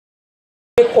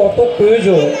কত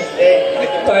প্রয়োজন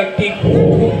তা একটি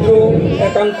ক্ষুদ্র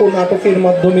একাঙ্ক নাটকের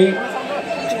মাধ্যমে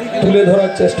তুলে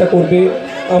ধরার চেষ্টা করবে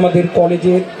আমাদের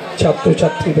কলেজের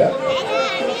ছাত্রছাত্রীরা।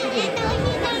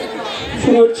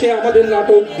 শুরু হচ্ছে আমাদের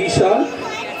নাটক দিশা,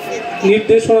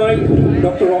 নির্দেশনায়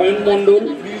ডক্টর অয়ন মণ্ডল,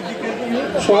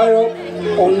 সহায়ক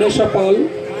অন্বেষা পাল।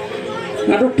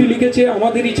 নাটকটি লিখেছে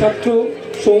আমাদেরই ছাত্র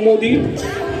সৌম্যদীপ,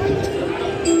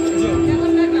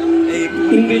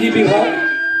 ইংরেজি বিভাগ।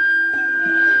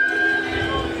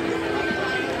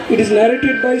 It is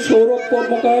narrated by Sourav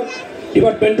Karmakar,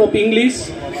 Department of English।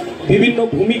 বিভিন্ন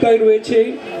ভূমিকায় রয়েছে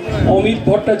অমিত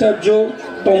ভট্টাচার্য,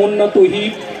 তমন্না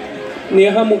তহিদ,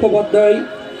 নেহা মুখোপাধ্যায়,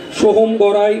 সোহম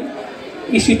গোরাই,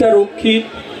 ঈশিতা রক্ষিত,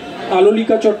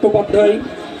 আলোলিকা চট্টোপাধ্যায়,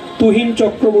 তুহিন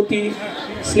চক্রবর্তী,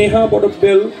 স্নেহা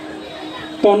বডব্বেল,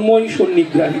 তন্ময়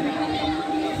সন্নিগ্রাহী।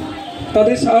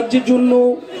 তাদের সাহায্যের জন্য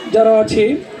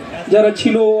যারা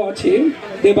ছিল আছে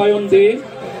দেবায়ন দে,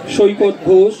 সৈকত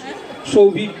ঘোষ,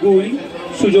 সৌভিক গুই,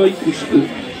 সুজয় কৃষ্ণ।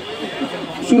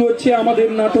 শুরু হচ্ছে আমাদের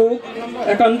নাটক,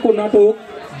 একাঙ্ক নাটক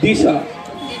দিশা।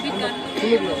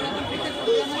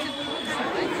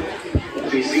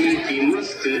 किसी की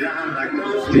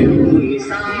मुस्कुराहटों से हो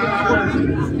निशान,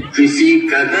 किसी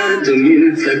का दर्द मिल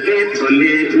सके तो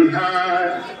ले उधार,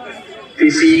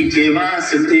 किसी के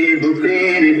वास्ते हो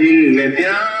तेरे दिल में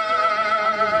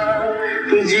प्यार,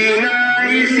 जीना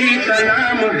इसी का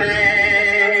नाम है।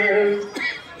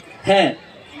 হ্যাঁ,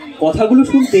 কথাগুলো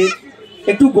শুনতে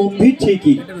একটু গম্ভীর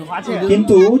ঠিকই,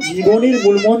 কিন্তু জীবনের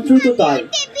মূলমন্ত্র তো তাই।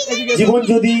 জীবন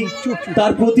যদি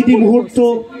তার প্রতিটি মুহূর্ত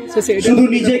শুধু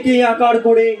নিজেকে আকার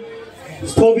করে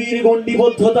স্থবির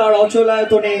গণ্ডিবদ্ধতার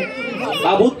অচলায়তনে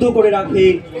আবদ্ধ করে রাখে,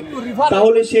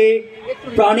 তাহলে সে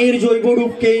প্রাণের জৈব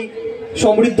রূপকেই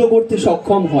সমৃদ্ধ করতে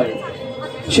সক্ষম হয়।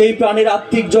 সেই প্রাণের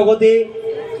আত্মিক জগতে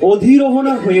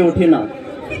অধিরোহণা হয়ে ওঠে না।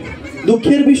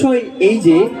 দুঃখের বিষয় এই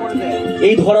যে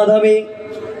এই ধরাধামে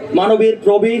মানবের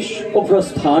প্রবেশ ও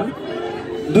প্রস্থান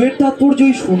দুয়ের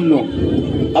তাৎপর্যই শূন্য।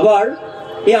 আবার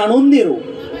এ আনন্দেরও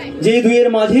যে দুয়ের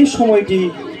মাঝের সময়টি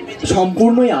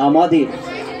সম্পূর্ণই আমাদের,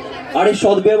 আর এই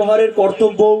সদ্ব্যবহারের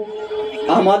কর্তব্য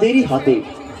আমাদেরই হাতে।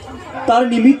 তার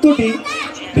নিমিত্তটি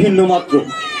ভিন্ন মাত্র।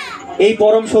 এই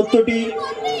পরম সত্যটি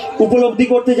উপলব্ধি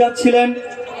করতে যাচ্ছিলেন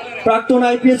প্রাক্তন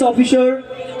আইপিএস অফিসার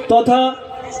তথা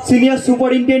senior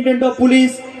superintendent of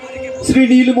police Shri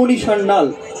নীলমণি সান্যাল।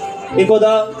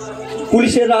 একদা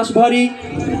পুলিশের রাশভারী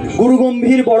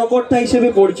গুরুগম্ভীর বড়কর্তা হিসেবে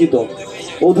পরিচিত,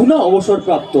 অধুনা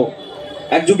অবসরপ্রাপ্ত।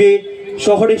 একযুগে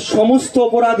শহরের সমস্ত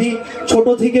অপরাধী ছোট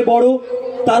থেকে বড়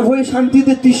তার হয়ে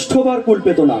শান্তিতে তিষ্ঠবার কুল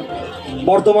পেত না।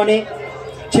 বর্তমানে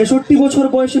 66 বছর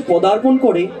বয়সে পদার্পণ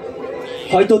করে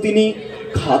হয়তো তিনি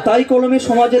খাতায় কলমে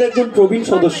সমাজের একজন প্রবীণ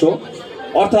সদস্য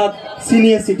অর্থাৎ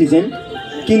সিনিয়র সিটিজেন,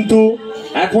 কিন্তু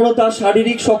এখনো তার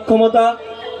শারীরিক সক্ষমতা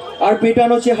আর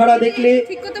পেটানো চেহারা দেখলে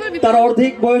তার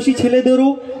অর্ধেক বয়সী ছেলেদেরও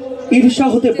ঈর্ষা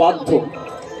হতে বাধ্য।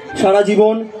 সারা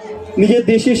জীবন নিজের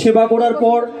দেশে সেবা করার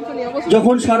পর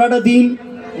যখন সারাটা দিন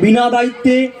বিনা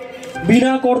দায়িত্বে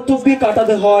বিনা কর্তব্যে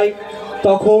কাটাতে হয়,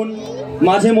 তখন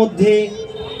মাঝে মধ্যে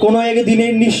কোনো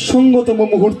একদিনের নিঃসঙ্গতম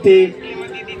মুহূর্তে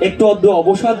একটু অদ্য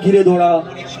অবসাদ ঘিরে ধরা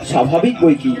স্বাভাবিক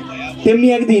বই কি। তেমনি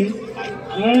একদিন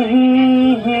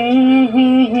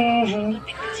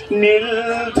নীল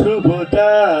ধ্রুব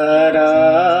তারার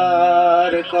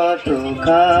কত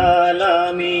কাল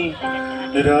আমি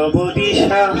রব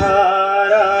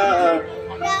দিশাহারা,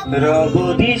 রব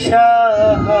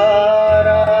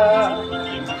দিশাহারা।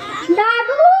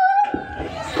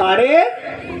 আরে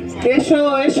এসো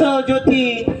এসো জ্যোতি,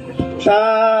 তা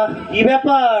কি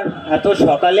ব্যাপার এত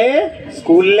সকালে?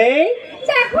 স্কুল নেই?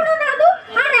 দেখো না দাদু,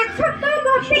 আর এক সপ্তাহ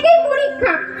পর থেকেই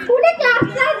পরীক্ষা। স্কুলে ক্লাস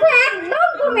একদম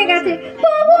কমে গেছে,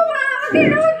 তবু মা আমাকে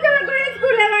রোজ করে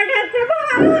স্কুলে পাঠাচ্ছে।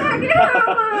 ভালো লাগে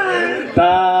আমার।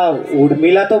 তা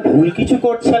উর্মিলা তো ভুল কিছু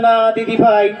করছে না দিদি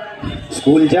ভাই,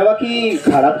 স্কুল যাওয়া কি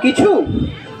খারাপ কিছু?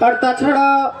 আর তাছাড়া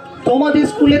তোমাদের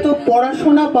স্কুলে তো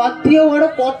পড়াশোনা বাদ দিয়েও আরো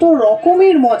কত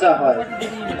রকমের মজা হয়।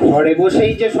 ঘরে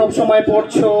বসেই যে সব সময়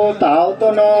পড়ছো তাও তো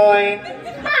নয়।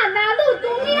 হ্যাঁ দাদু,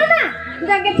 তুমিও না,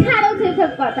 যাকে ছাড়ো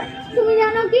সেসব কথা। তুমি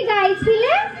জানো কি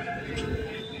গাইছিলে?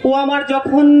 ও আমার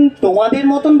যখন তোমাদের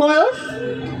মতন বয়স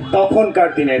তখনকার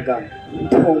দিনের গান।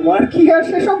 তোমার কি আর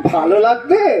সেসব ভালো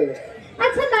লাগবে?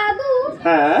 আচ্ছা দাদু,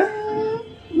 হ্যাঁ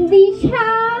দিশা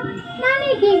মানে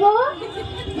কি গো?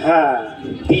 হ্যাঁ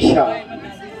দিশা,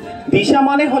 দিশা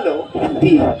মানে হলো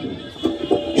দিক।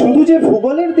 শুধু যে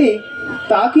ভূগোলের দিক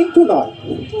তা কিন্তু নয়,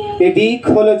 এ দিক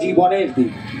হলো জীবনের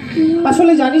দিক।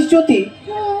 আসলে জানিস জ্যোতি,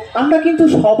 আমরা কিন্তু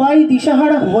সবাই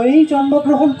দিশাহারা হয়েই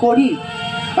জন্মগ্রহণ করি,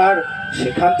 আর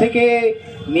সেখান থেকে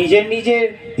নিজের নিজের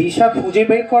দিশা খুঁজে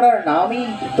বের করার নামই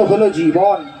তো হলো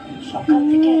জীবন। সকাল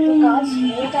থেকে এত কাজ,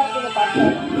 মেয়েটাও কোনো পারতো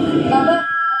না। বাবা,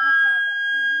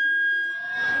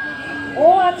 ও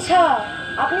আচ্ছা,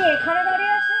 আপনি এখানে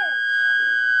দাঁড়িয়ে আছেন?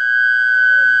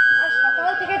 আর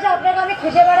সকাল থেকে যে আপনাকে আমি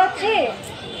খুঁজে বেড়াচ্ছি,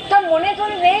 তার মনে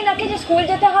তোর নেই নাকি যে স্কুল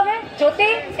যেতে হবে? জ্যোতি,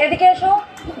 এদিকে এসো।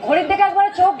 ঘড়ির দিকে একবারে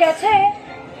চোখ গেছে।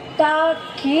 তা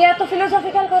কি এত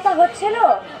ফিলোসফিক্যাল কথা হচ্ছিল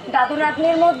দাদু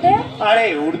নাতনির মধ্যে? আরে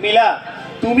উর্মিলা,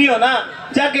 তুমিও না,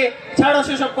 যাকে ছাড়ো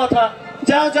সেসব কথা।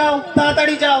 যাও যাও,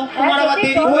 তাড়াতাড়ি যাও, তোমার আবার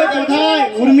দেরি হয়ে কোথায়?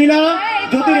 উর্মিলা,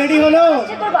 জ্যোতি রেডি হলো?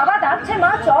 তোর বাবা ডাকছে,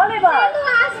 মা চল এবার।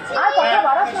 আর কথা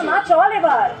বাড়াস না, মা চল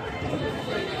এবার।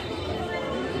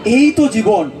 এই তো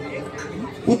জীবন।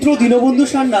 পুত্র দীনবন্ধু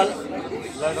সান্যাল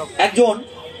একজন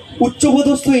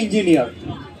উচ্চপদস্থ ইঞ্জিনিয়ার,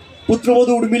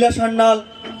 পুত্রবধূ উর্মিলা সান্যাল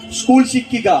স্কুল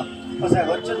শিক্ষিকা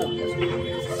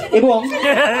এবং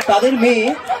তাদের মেয়ে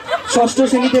ষষ্ঠ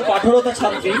শ্রেণীতে পাঠরতা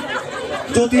ছাত্রী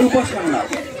জ্যোতিরূপা সান্যাল।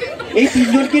 এই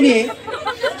তিনজনকে নিয়ে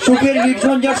সুখের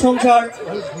নির্ঝঞ্ঝাট সংসার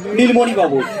নীলমণি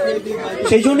বাবুর।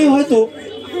 সেই জন্যই হয়তো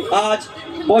আজ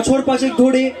বছর পাঁচেক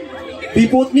ধরে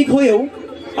বিপত্নিক হয়েও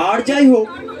আর যাই হোক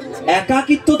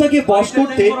একাকিত্বতাকে বশ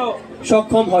করতে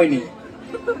সক্ষম হয়নি।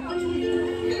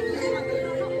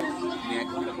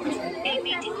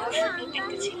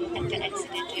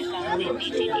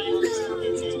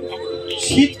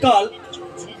 শীতকাল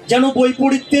যেন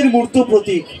বৈপরীত্যের মূর্ত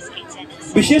প্রতীক,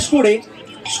 বিশেষ করে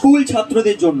স্কুল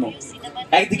ছাত্রদের জন্য।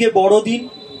 একদিকে বড়দিন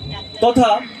তথা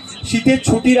শীতের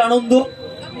ছুটির আনন্দ,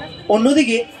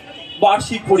 অন্যদিকে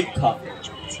বার্ষিক পরীক্ষা।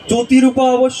 জ্যোতিরূপা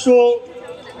অবশ্য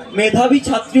মেধাবী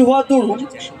ছাত্রী হওয়া তরুণ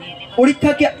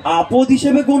পরীক্ষাকে আপদ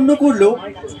হিসেবে গণ্য করলেও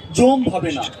জম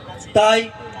ভাবে না। তাই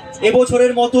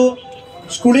এবছরের মতো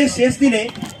স্কুলের শেষ দিনে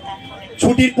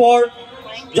ছুটির পর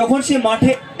যখন সে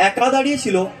মাঠে একা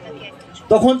দাঁড়িয়েছিল,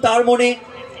 তখন তার মনে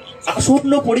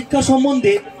আসন্ন পরীক্ষা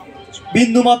সম্বন্ধে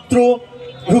বিন্দুমাত্র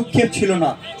ভ্রুক্ষেপ ছিল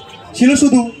না, ছিল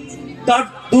শুধু তার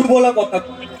দুর্বলা কথা।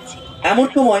 এমন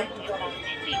সময়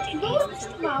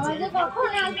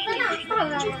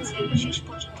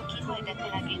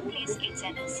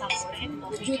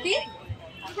জ্যোতি,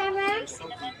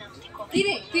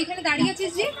 তুই এখানে দাঁড়িয়ে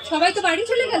আছিস যে? সবাই তো বাড়ি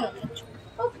চলে গেল।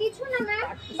 ও কিছু না ম্যাম,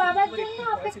 বাবার জন্য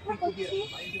অপেক্ষা করছি।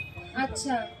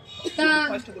 আচ্ছা, তা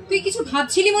তুই কিছু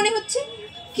ভাবছিলি মনে হচ্ছে।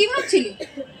 কি ভাবছিলি?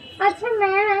 আচ্ছা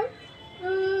ম্যাম,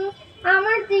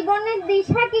 আমার জীবনের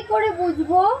দিশা কি করে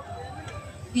বুঝবো?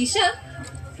 দিশা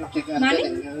মানে?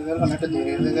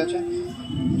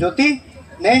 জ্যোতি,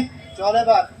 নে চল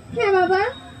এবার। হ্যাঁ বাবা।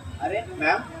 আরে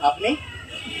ম্যাম, আপনি?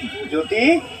 জ্যোতি,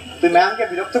 তুই ম্যামকে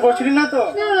বিরক্ত করছিলি না তো?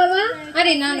 না বাবা।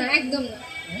 আরে না না, একদম না।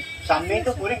 সামনেই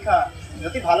তো পরীক্ষা।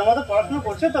 জ্যোতি ভালো মতো পড়াশোনা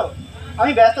করছে তো?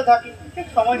 আমি ব্যস্ত থাকি, ঠিক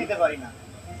সময় দিতে পারি না।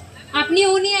 আপনি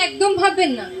ও নিয়ে একদম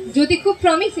ভাববেন না। জ্যোতি খুব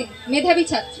প্রমিসিং, মেধাবী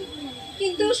ছাত্রী,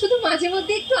 কিন্তু শুধু মাঝে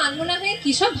মধ্যে একটু আনমনা হয়ে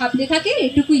কি সব ভাবতে থাকে,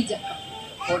 এটুকুই যা।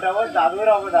 ওটা ওর দাদুর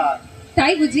অবদান।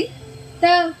 তাই বুঝি?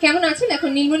 তা কেমন আছেন এখন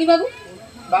নীলমণি বাবু?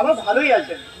 বাবা ভালোই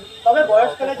আছেন, তবে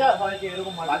বয়সকালে যা হয়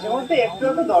মাঝে মধ্যে একটু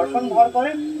একটু দর্শন ভর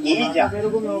করেন, এই যা।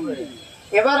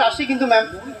 এবার আসি কিন্তু ম্যাম,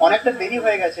 অনেকটা দেরি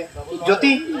হয়ে গেছে।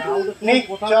 জ্যোতি, নে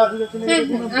চল। হ্যাঁ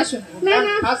আসুন। ম্যাম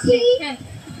আসছি। হ্যাঁ।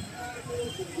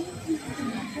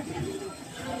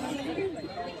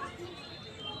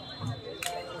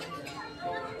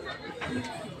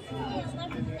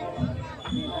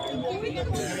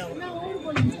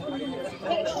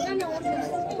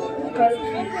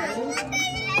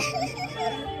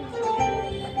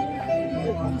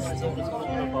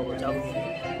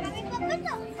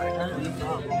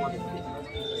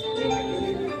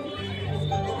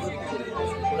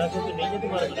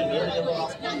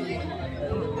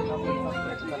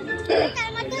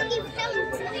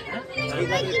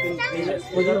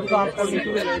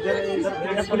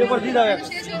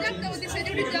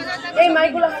 এই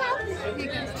মাইকগুলো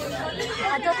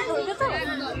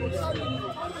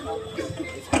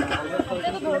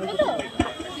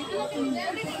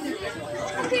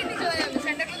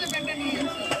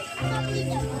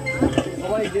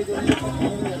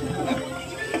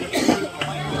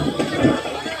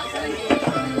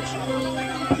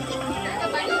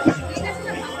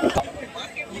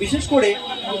বিশেষ করে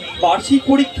বার্ষিক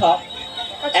পরীক্ষা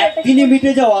একদিনে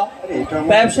মিটে যাওয়া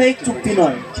ব্যবসায়িক চুক্তি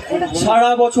নয়,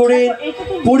 সারা বছরের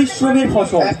পরিশ্রমের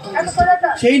ফসল।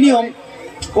 সেই নিয়ম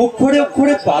অক্ষরে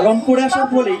অক্ষরে পালন করে আসার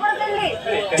ফলে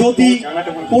যদি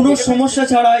কোনো সমস্যা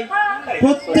ছাড়াই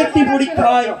প্রত্যেকটি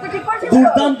পরীক্ষায়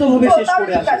দুর্দান্তভাবে শেষ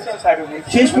করে আসে।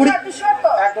 শেষ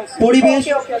পরিবেশ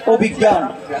ও বিজ্ঞান,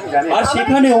 আর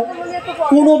সেখানেও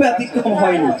কোনো ব্যতিক্রম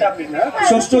হয়নি।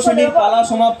 ষষ্ঠ শ্রেণীর পালা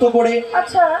সমাপ্ত করে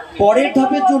পরের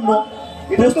ধাপের জন্য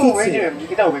প্রস্তুত সে।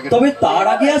 তবে তার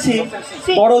আগে আছে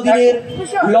বড়দিনের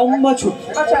লম্বা ছুটি।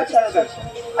 আচ্ছা আচ্ছা আচ্ছা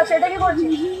আচ্ছা, এটা কি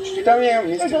করছিস? এটা আমি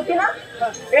জ্যোতি না?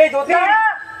 এই জ্যোতি,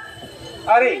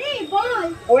 আরে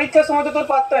পরীক্ষার সময় তো তোর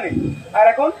পাত্তা নেই, আর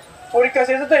এখন পরীক্ষা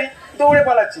শেষ হতেই দৌড়ে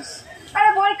পালাচ্ছিস। আরে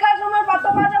পরীক্ষার সময় পাত্তা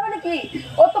পাওয়া যাবে নাকি?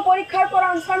 ও তো পরীক্ষার পর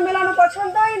আনসার মেলানো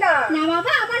পছন্দই না। না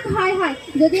বাবা, আমার ভয় হয়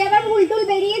যদি আবার ভুল টুল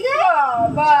বেরিয়ে যায়।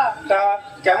 বাবা, তা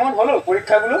কেমন হলো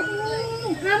পরীক্ষাগুলো?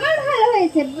 আমার ভালো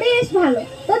হয়েছে, বেশ ভালো।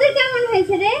 তোদের কেমন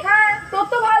হয়েছে রে? হ্যাঁ, তোর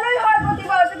তো ভালোই হয়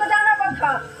প্রতিবার, সেটা জানা কথা।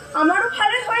 আমারও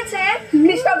ভালোই হয়েছে,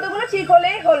 খ্রিস্টাব্দগুলো ঠিক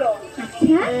হলেই হলো।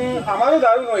 আমারও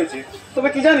দারুণ হয়েছে। তবে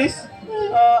কি জানিস,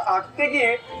 আঁকতে গিয়ে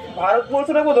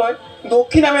ভারতবর্ষটা বোধ হয়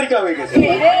দক্ষিণ আমেরিকা হয়ে গেছে।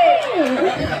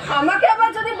 আমাকে আবার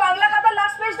যদি বাংলা খাতার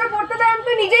লাস্ট পেজটা পড়তে দেয়, আমি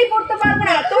তো নিজেই পড়তে পারবো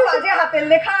না, এত বাজে হাতের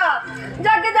লেখা।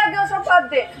 যাকে যাকে ওসব বাদ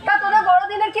দে। তা তোদের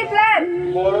বড়দিনের কি প্ল্যান?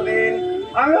 বড়দিন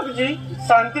আমি ভাবছি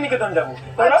শান্তিনিকেতন যাবো।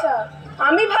 আচ্ছা,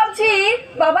 আমি ভাবছি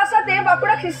বাবার সাথে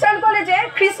বাঁকুড়া খ্রিস্টান কলেজে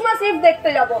ক্রিসমাস ইভ দেখতে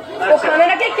যাবো। ওখানে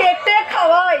নাকি কেক টেক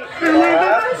খাওয়াই।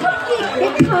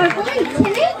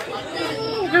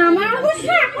 আমার অবশ্য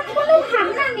এখন কোনো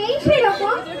ভাবনা নেই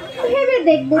সেরকম, ভেবে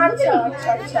দেখবো। আচ্ছা আচ্ছা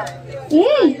আচ্ছা।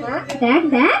 এই দেখ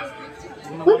দেখ,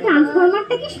 ওই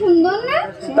ট্রান্সফরমারটা কি সুন্দর না?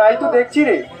 তাই তো দেখছি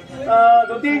রে।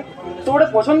 যদি তোর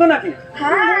পছন্দ নাকি?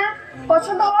 হ্যাঁ,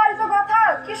 পছন্দ হওয়ার তো কথা।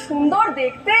 কি সুন্দর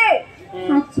দেখতে।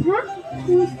 আচ্ছা,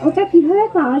 ওটা কিভাবে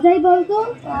পাওয়া যায় বলতো?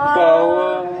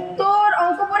 তোর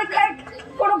অঙ্ক পরীক্ষায়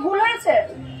কোনো ভুল হয়েছে?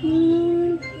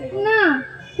 না,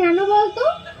 কেন বলতো?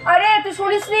 আরে তুই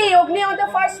শুনিস নি, অগ্নি আমাদের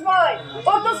ফার্স্ট বয়।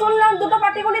 ও তো শুনলাম দুটো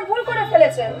পাটিগণিত ভুল করে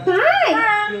ফেলেছে। তাই?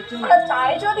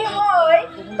 তাই যদি হয়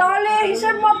তাহলে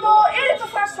হিসেব মতো এই তো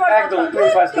ফার্স্ট বয়। একদম তুই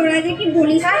ফার্স্ট। তোরা যে কি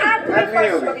বলিস। হ্যাঁ, তুই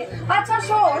ফার্স্ট হবি। আচ্ছা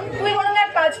শোন, তুই বরং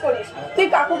এক কাজ করিস, তুই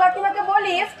কাকু কাকিমাকে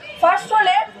বলিস ফার্স্ট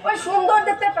হলে ওই সুন্দর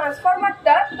দেখতে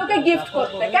ট্রান্সফরমারটা তোকে গিফট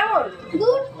করতে। কেমন?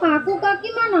 দূর, কাকু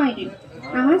কাকিমা নয় রে,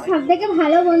 আমার সব থেকে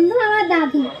ভালো বন্ধু আমার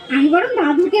দাদু। আমি বরং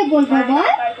দাদুকে বলবো। বল।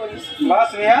 বাস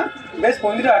নেহা, বেশ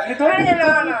মন্দিরে আসলি তো?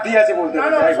 ঠিক আছে বলতে।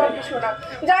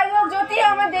 যাই হোক জ্যোতি,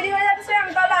 আমার দেরি হয়ে যাচ্ছে,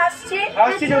 আমি তাহলে আসছি।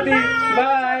 জ্যোতি,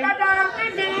 বাই।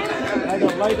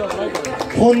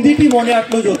 ফন্দিটি মনে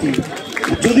আঁকলো জ্যোতি,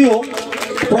 যদিও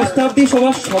প্রস্তাবটি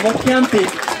সবার সমক্ষে আনতে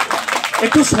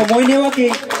একটু সময় নেওয়াকে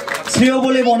শ্রেয়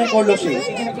বলে মনে করলো সে।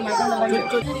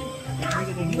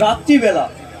 রাত্রিবেলা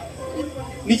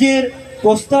নিজের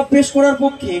প্রস্তাব পেশ করার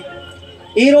পক্ষে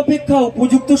এর অপেক্ষা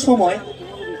উপযুক্ত সময়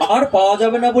আর পাওয়া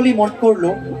যাবে না বলেই মনে করলো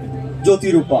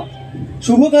জ্যোতিরূপা।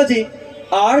 শুভ কাজে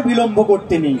আর বিলম্ব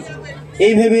করতে নেই,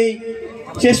 এই ভেবেই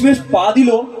শেষমেশ পা দিল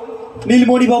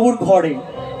নীলমণি বাবুর ঘরে।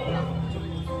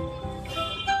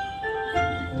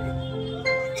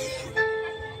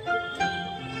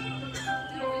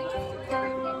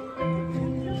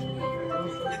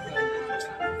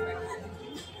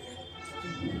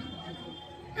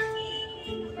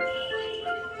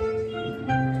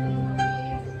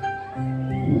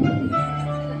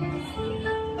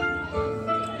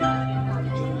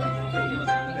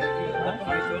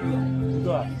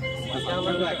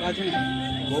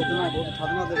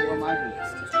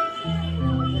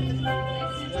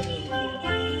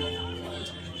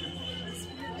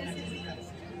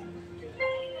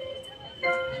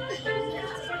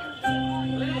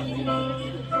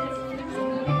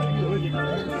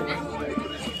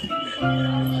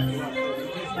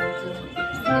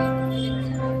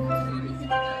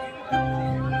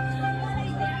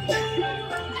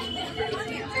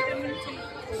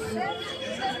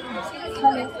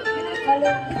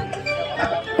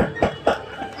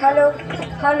 Hello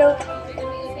hello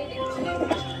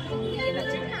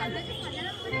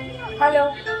hello.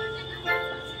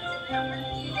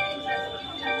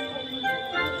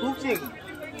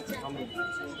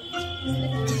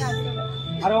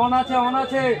 আরে অন আছে অন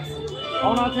আছে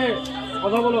অন আছে,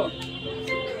 কথা বলো।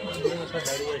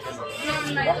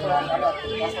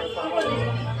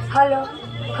 Hello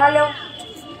hello.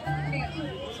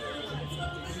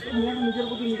 নিজের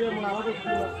প্রতি নিজের মানে আমাদের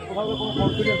কোথাও কোনো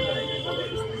কনফিডেন্স নেই।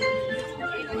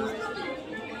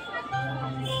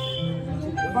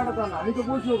 ব্যাপারটা তা না, আমি তো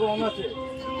বলছি ওকে অন আছে।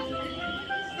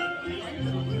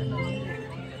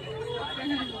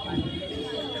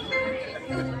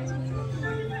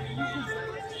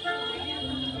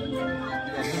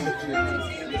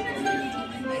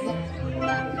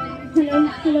 Hello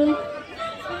hello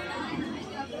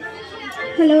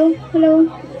hello hello.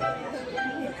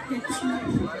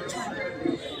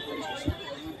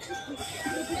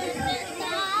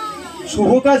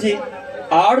 শুভ কাজে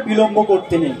আর বিলম্ব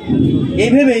করতে নেই, এই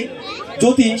ভেবেই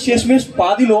জ্যোতি শেষমেশ পা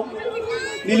দিল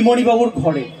নীলমণি বাবুর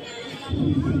ঘরে।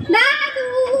 দাদু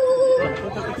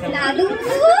দাদু।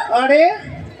 আরে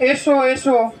এসো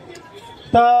এসো।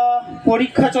 তা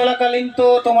পরীক্ষা চলাকালীন তো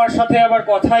তোমার সাথে আবার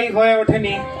কথাই হয়ে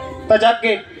ওঠেনি। তা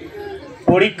যাকে,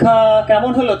 পরীক্ষা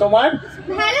কেমন হলো তোমার?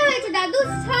 ভালো হয়েছে দাদু,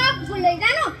 সব ভুলে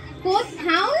জানো,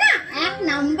 কোথাও না 1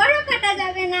 নাম্বারও কাটা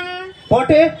যাবে না।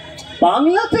 বটে,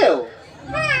 বাংলাতেও?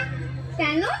 হ্যাঁ,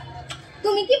 কেন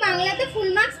তুমি কি বাংলাতে ফুল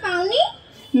মার্কস পাওনি?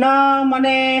 না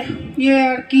মানে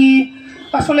আর কি,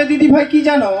 আসলে দিদি ভাই কি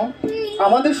জানো,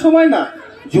 আমাদের সময় না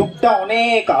যুগটা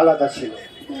অনেক আলাদা ছিল।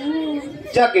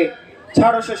 যাকে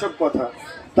ছাড়ো সেসব কথা।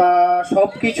 তা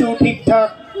সবকিছু ঠিকঠাক,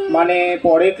 মানে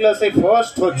পরের ক্লাসে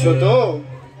ফার্স্ট হচ্ছ তো?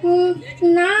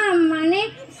 না মানে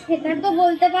সেটা তো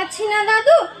বলতে পারছি না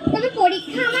দাদু, তবে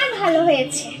পরীক্ষা আমার ভালো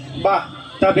হয়েছে। বাহ,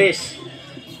 তা বেশ।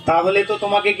 তাহলে তো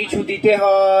তোমাকে কিছু দিতে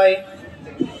হয়,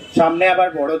 সামনে আবার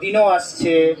বড়দিনও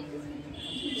আসছে।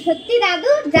 সত্যি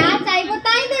দাদু, যা চাইবো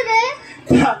তাই দেবে?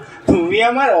 তুমি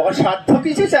আমার অসাধ্য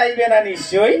কিছু চাইবে না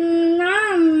নিশ্চয়ই? না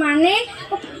মানে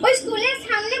ওই স্কুলের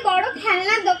সামনে বড়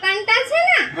খেলনার দোকানটা আছে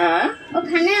না, হ্যাঁ,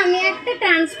 ওখানে আমি একটা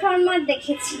ট্রান্সফরমার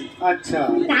দেখেছি। আচ্ছা,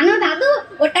 জানো দাদু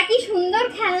ওটা কি সুন্দর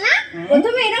খেলনা,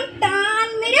 প্রথমে এরকম টান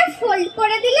মেরে ফোল্ড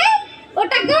করে দিলে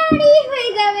ওটা গাড়ি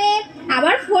হয়ে যাবে,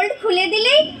 আবার ফোল্ড খুলে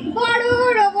দিলেই বড়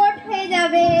রোবট হয়ে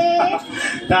যাবে।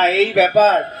 তা এই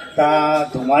ব্যাপার, তা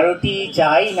তোমার ওটি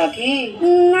চাই নাকি?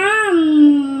 না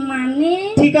মানে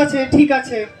ঠিক আছে ঠিক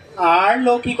আছে, আর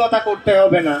লৌকিকতা করতে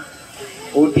হবে না,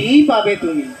 ওটি পাবে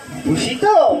তুমি। খুশি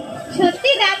তো?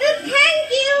 সত্যি দাদু, থ্যাংক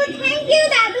ইউ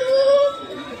দাদু।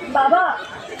 বাবা,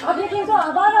 আপনি কিন্তু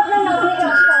আবার আপনার নাতনিকে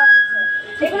আশকা দিচ্ছেন,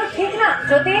 এগুলো ঠিক না।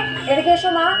 জ্যোতি, এদিকে এসো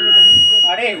মা।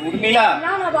 আরে উর্মিলা,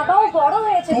 না না বাবা, ও বড়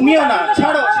হয়েছে। তুমিও না,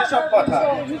 ছাড়ো সেসব কথা।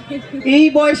 এই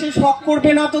বয়সে শখ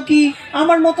করবে না তো কি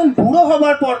আমার মতন বুড়ো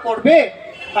হবার পর করবে?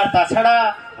 আর তাছাড়া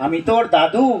আমি তো ওর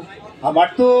দাদু, আমার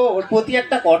তো ওর প্রতি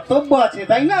একটা কর্তব্য আছে,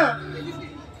 তাই না?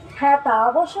 হ্যাঁ, তা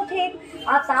অবশ্য ঠিক।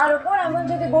 আর তার উপর এমন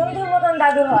যদি বন্ধুর মতন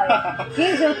দাদু হয়। কি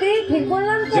জ্যোতি, ঠিক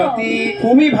বললাম তো? জ্যোতি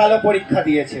খুবই ভালো পরীক্ষা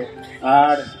দিয়েছে,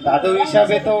 আর দাদু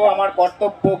হিসাবে তো আমার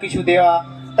কর্তব্য কিছু দেওয়া।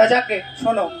 তা যাকে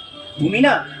শোনো, তুমি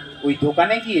না ওই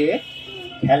দোকানে গিয়ে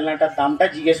খেলনাটার দামটা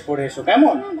জিজ্ঞেস করে এসো,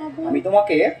 কেমন? আমি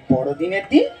তোমাকে বড়দিনের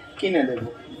দিন কিনে দেবো।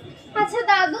 আচ্ছা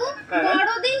দাদু,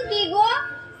 বড়দিন কি গো?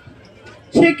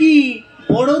 সে কি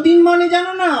বড়দিন মানে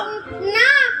জানো না? না,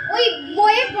 ওই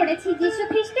বইয়ে পড়েছি যীশু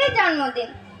খ্রিস্টের জন্মদিন।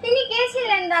 তিনি কে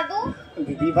ছিলেন দাদু?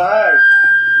 দিদি ভাই,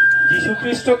 যীশু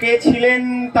খ্রিস্ট কে ছিলেন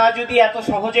তা যদি এত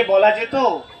সহজে বলা যেত,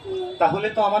 তাহলে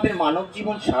তো আমাদের মানব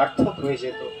জীবন সার্থক হয়ে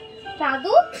যেত।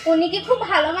 দাদু, উনি কি খুব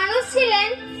ভালো মানুষ ছিলেন?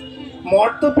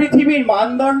 মর্ত পৃথিবীর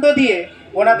মানদণ্ড দিয়ে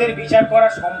ওনাদের বিচার করা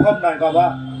সম্ভব নয় বাবা।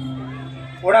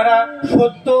 ওনারা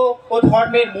সত্য ও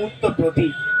ধর্মের মূর্ত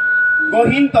প্রতীক।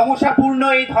 গহীন তমসাপূর্ণ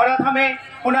এই ধরাধামে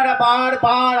ওনারা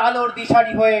বারবার আলোর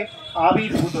দিশারি হয়ে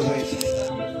আবির্ভূত হয়েছে।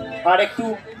 আর একটু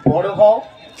বড় হও,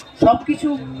 সবকিছু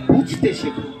বুঝতে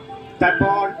শেখো,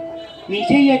 তারপর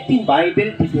নিজেই একদিন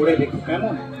বাইবেলটি পড়ে দেখো,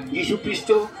 কেমন? যীশু খ্রিস্ট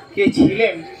কে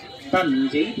ছিলেন তা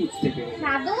নিজেই বুঝতে পেরে।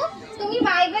 দাদু, তুমি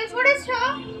বাইবেল পড়েছো?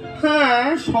 হ্যাঁ,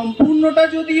 সম্পূর্ণটা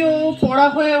যদিও পড়া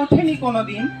হয়ে ওঠেনি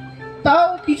কোনোদিন, তাও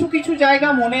কিছু কিছু জায়গা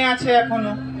মনে আছে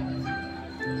এখনো।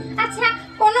 আচ্ছা,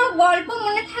 কোনো গল্প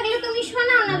মনে থাকলে তুমি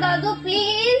শোনাও না দাদু,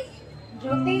 প্লিজ।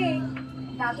 জ্যোতি,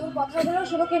 দাদুর কথাগুলো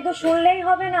শুধু কিন্তু শুনলেই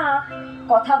হবে না,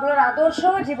 কথাগুলোর আদর্শ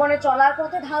জীবনে চলার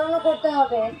পথে ধারণা করতে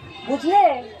হবে, বুঝলে?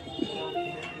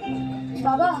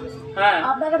 বাবা,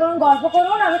 আপনারা বরং গল্প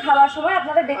করুন, আমি খাবার সময়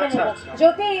আপনাদের ডেকে নেব।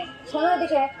 জ্যোতি, শোনো,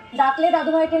 এদিকে ডাকলে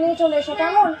দাদু ভাইকে নিয়ে চলে এসো,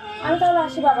 কেমন? আমি তাহলে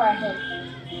আসি বাবা এখন।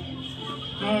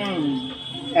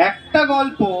 একটা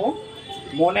গল্প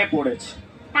মনে পড়েছে।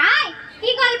 তাই? কি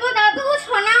গল্প দাদু,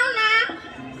 শোনাও না।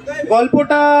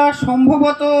 গল্পটা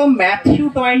সম্ভবত ম্যাথিউ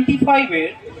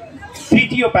 25-এর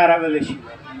 3য় প্যারাবলে ছিল।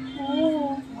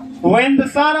 When the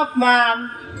Son of Man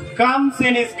comes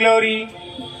in his glory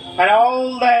and all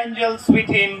the angels with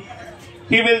him,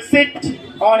 he will sit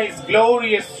on his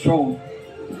glorious throne.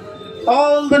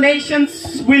 All the nations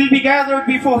will be gathered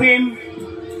before him,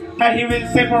 and he will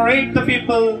separate the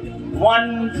people one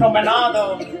from another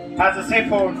as a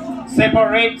shepherd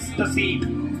separates the sheep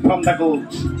from the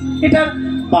goats. এটার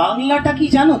বাংলাটা কি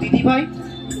জানো দিদি ভাই?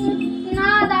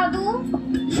 না দাদু।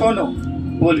 শোনো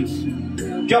বলি,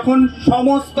 যখন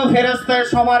সমস্ত ফেরেশতার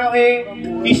সমারোহে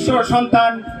ঈশ্বর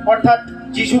সন্তান অর্থাৎ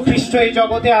যীশু খ্রিস্ট এই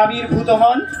জগতে আবির্ভূত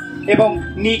হন এবং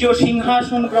নিজ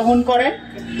সিংহাসন গ্রহণ করেন,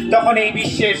 তখন এই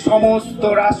বিশ্বের সমস্ত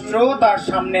রাষ্ট্র তার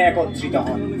সামনে একত্রিত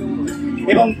হন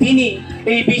এবং তিনি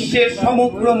এই বিশ্বের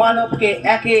সমগ্র মানবকে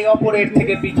একে অপরের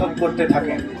থেকে পৃথক করতে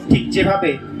থাকেন, ঠিক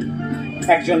যেভাবে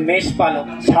একজন মেষপালক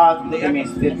ছাদ থেকে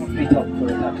মেষদের পৃথক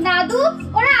করে থাকে। দাদু,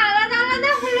 ওরা আলাদা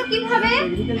আলাদা হলো কিভাবে?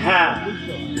 হ্যাঁ,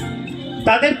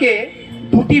 তাদেরকে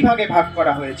দুটি ভাগে ভাগ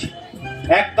করা হয়েছে।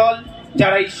 একদল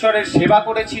যারা ঈশ্বরের সেবা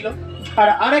করেছিল, আর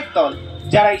আরেক দল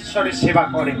যারা ঈশ্বরের সেবা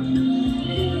করে।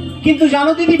 কিন্তু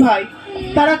জানো দিদি ভাই,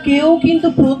 তারা কেউ কিন্তু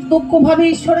প্রত্যক্ষভাবে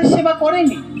ঈশ্বরের সেবা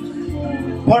করেনি,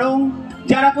 বরং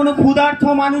যারা কোনো ক্ষুধার্ত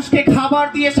মানুষকে খাবার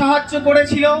দিয়ে সাহায্য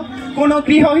করেছিল, কোনো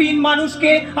গৃহহীন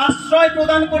মানুষকে আশ্রয়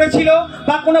প্রদান করেছিল,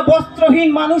 বা কোনো বস্ত্রহীন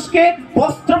মানুষকে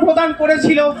বস্ত্র প্রদান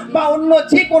করেছিল, বা অন্য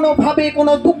যে কোনোভাবে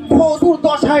কোনো দুঃখ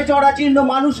দুর্দশায় জরাজীর্ণ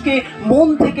মানুষকে মন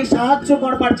থেকে সাহায্য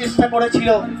করবার চেষ্টা করেছিল,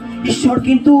 ঈশ্বর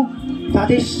কিন্তু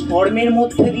তাদের কর্মের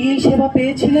মধ্যে দিয়েই সেবা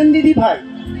পেয়েছিলেন দিদি ভাই।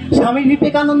 স্বামী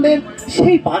বিবেকানন্দের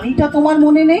সেই বাণীটা তোমার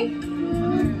মনে নেই?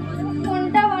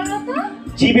 কোনটা বলো তো?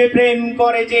 জীবে প্রেম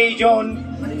করে যেই জন,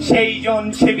 সেই জন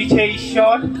সেবিছে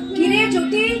ঈশ্বর। কিরে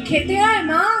জ্যোতি, খেতে আয়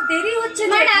মা, দেরি হচ্ছে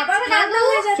যে, খাবার রান্না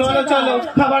হয়ে যাচ্ছে। চলো চলো,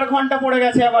 খাবার ঘন্টা পড়ে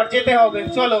গেছে, আবার যেতে হবে,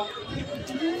 চলো।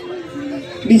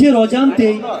 নিজের অজান্তে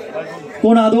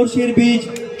কোন আদর্শের বীজ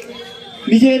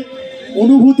নিজের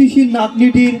অনুভূতিশীল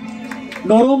নাতনিটির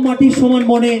নরম মাটির সমান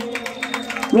মনে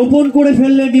রোপণ করে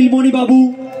ফেললেন নীলমণি বাবু,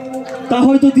 তা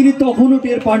হয়তো তিনি তখনও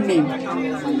টের পাননি।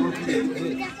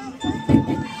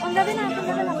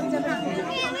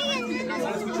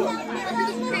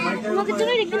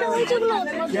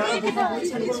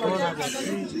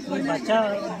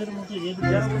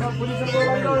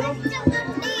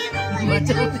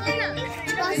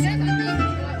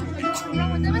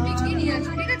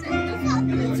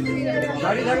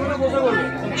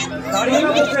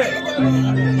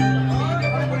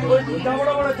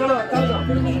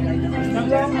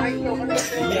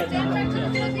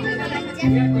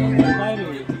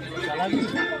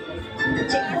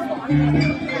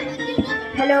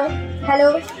 হ্যালো হ্যালো,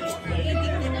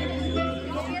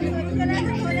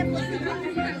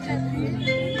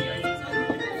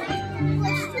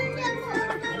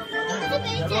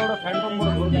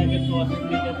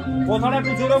 কথাটা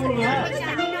একটু জোরে বলবে। হ্যাঁ,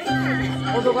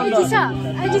 ও দোকানদার। জি স্যার,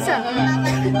 জি স্যার,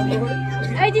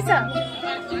 জি স্যার।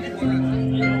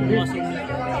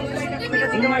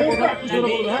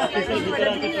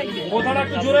 কথাটা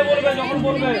একটু জোরে বলবে যখন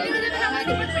বলবে।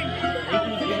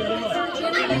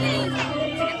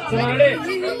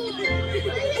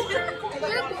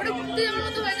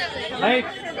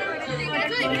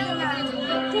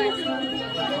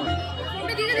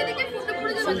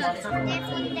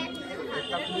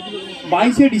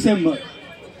 বাইশে ডিসেম্বর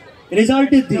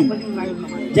রেজাল্টের দিন।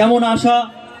 যেমন আশা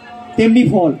তেমনি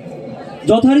ফল।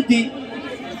 যথারীতি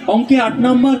অঙ্কে 8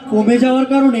 নাম্বার কমে যাওয়ার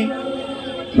কারণে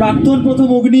প্রাক্তন প্রথম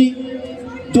অগ্নি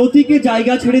জ্যোতিকে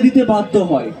জায়গা ছেড়ে দিতে বাধ্য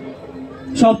হয়।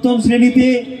 সপ্তম শ্রেণীতে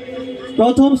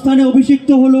প্রথম স্থানে অভিষিক্ত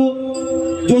হল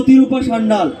জ্যোতিরূপা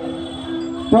সান্যাল।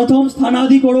 প্রথম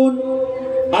স্থানাধিকরণ,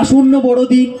 আসন্ন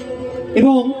বড়দিন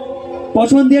এবং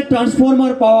পছন্দের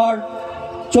ট্রান্সফরমার পাওয়ার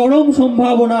চরম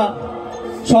সম্ভাবনা,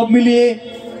 সব মিলিয়ে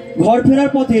ঘর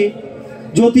ফেরার পথে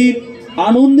জ্যোতির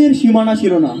আনন্দের সীমানা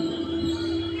ছিল না।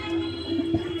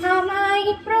 আমায়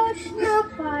প্রশ্ন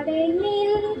করে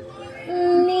নীল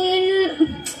নীল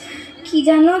কি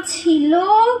যেন ছিল,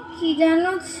 কি যেন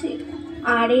ছিল।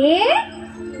 আরে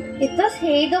এ তো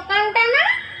সেই দোকানটা না?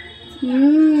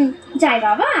 যাই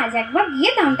বাবা, আজ একবার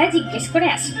গিয়ে দামটা জিজ্ঞেস করে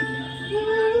আসি।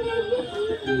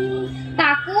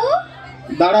 কাকু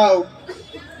দাঁড়াও।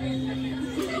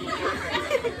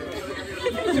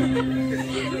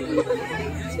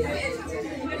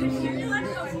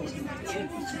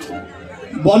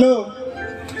 বলো।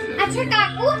 আচ্ছা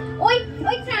কাকু, ওই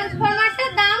ওই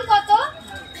ট্রান্সফরমারটার দাম কত?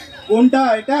 কোনটা?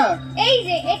 এটা? এই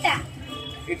যে এটা।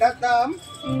 এটার দাম,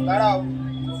 দাঁড়াও,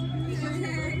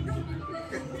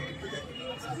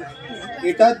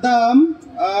 এটার দাম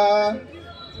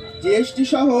জিএসটি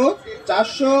সহ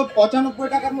 495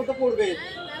 টাকার মতো পড়বে।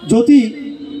 জ্যোতি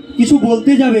কিছু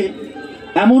বলতে যাবে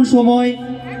এমন সময়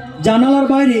জানালার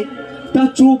বাইরে তার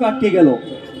চোখ আটকে গেল।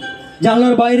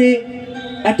 জানালার বাইরে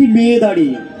একটি মেয়ে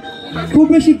দাঁড়িয়ে, খুব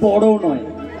বেশি বড় নয়,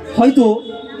 হয়তো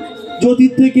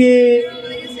জ্যোতির থেকে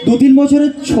 2-3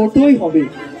 বছরের ছোটই হবে।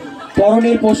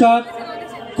 পরনের পোশাক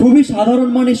খুবই সাধারণ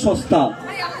মানের, সস্তা,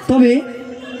 তবে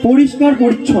পরিষ্কার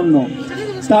পরিচ্ছন্ন।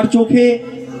 তার চোখে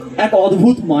এক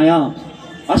অদ্ভুত মায়া,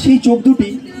 আর সেই চোখ দুটি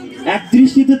এক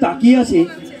দৃষ্টিতে তাকিয়ে আছে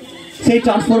সেই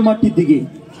ট্রান্সফরমারটির দিকে।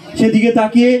 সেদিকে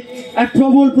তাকিয়ে এক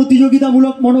প্রবল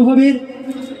প্রতিযোগিতামূলক মনোভাবের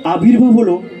আবির্ভাব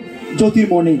হলো জ্যোতির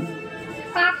মনে।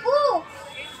 কাকু,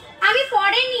 আমি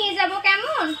পরে নিয়ে যাব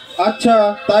কেমন? আচ্ছা,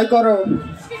 তাই করো।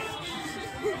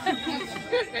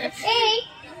 এই,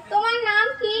 তোমার নাম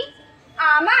কি?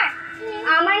 আমার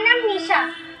আমার নাম নিশা।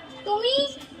 তুমি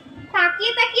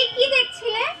তাকিয়ে তাকিয়ে কি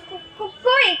দেখছিলে?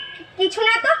 কই কিছু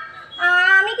না তো,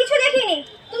 আমি কিছু দেখিনি।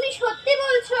 তুমি সত্যি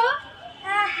বলছো?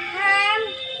 হ্যাঁ,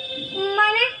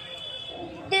 মানে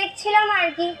দেখছিলাম আর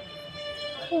কি।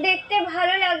 দেখতে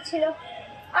ভালো লাগছিল,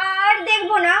 আর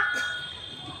দেখবো না।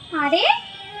 আরে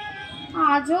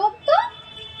আজব তো।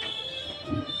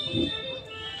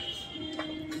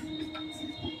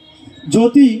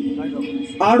 জ্যোতি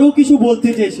আরো কিছু বলতে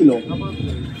চেয়েছিল।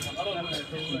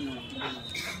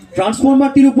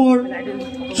 ট্রান্সফরমারটির উপর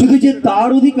শুধু যে তার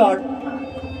অধিকার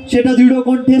সেটা দৃঢ়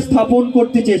কণ্ঠে স্থাপন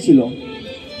করতে চেয়েছিল,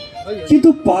 কিন্তু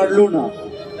পারল না।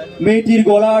 মেয়েটির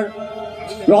গলার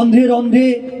রন্ধ্রে রন্ধ্রে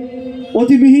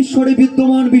অতি মিহিস্বরে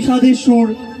বিদ্যমান বিষাদের সুর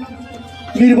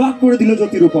নির্বাক করে দিল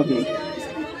জ্যোতিরূপাকে।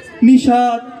 নিশা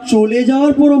চলে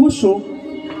যাওয়ার পর অবশ্য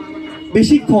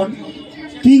বেশিক্ষণ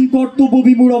কিংকর্তব্য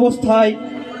বিমূঢ় অবস্থায়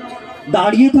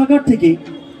দাঁড়িয়ে থাকার থেকে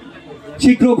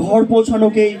শীঘ্র ঘর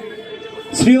পৌঁছানোকেই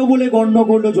শ্রেয় বলে গণ্য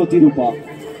করল জ্যোতিরূপা।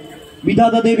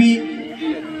 বিধাতা দেবী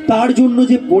তার জন্য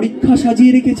যে পরীক্ষা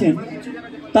সাজিয়ে রেখেছেন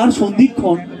তার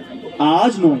সন্ধিক্ষণ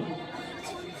আজ নয়।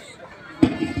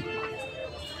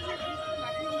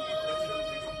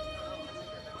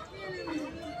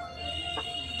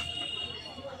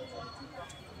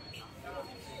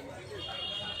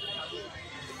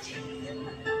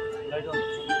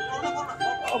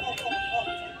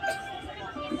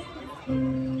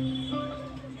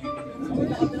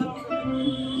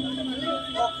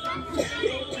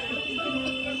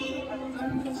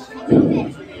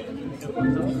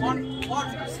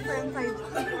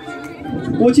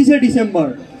 পঁচিশে ডিসেম্বর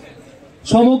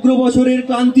সমগ্র বছরের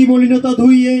ক্লান্তি মলিনতা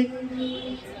ধুইয়ে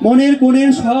মনের কোণের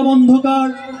সব অন্ধকার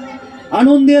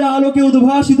আনন্দের আলোকে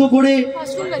উদ্ভাসিত করে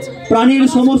প্রাণীর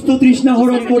সমস্ত তৃষ্ণা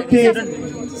হরণ করতে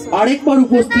আরেকবার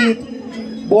উপস্থিত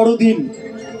বড়দিন।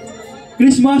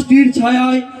 ক্রিসমাস ট্রির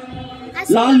ছায়ায়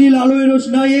লাল নীল আলোয়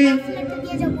রোশনাইয়ে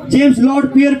জেমস লর্ড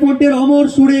পিয়েরপন্টের অমর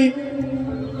সুরে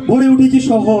ভরে উঠেছে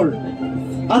শহর,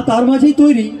 আর তার মাঝেই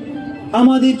তৈরি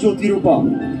আমাদের জ্যোতিরূপা।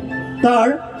 তার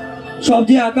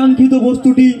সবচেয়ে আকাঙ্ক্ষিত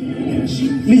বস্তুটি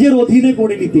নিজের অধীনে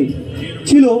করে নিতে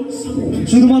ছিল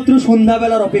শুধুমাত্র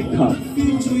সন্ধ্যাবেলার অপেক্ষা।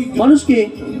 মানুষকে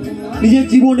নিজের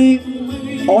জীবনে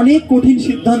অনেক কঠিন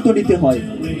সিদ্ধান্ত নিতে হয়।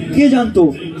 কে জানতো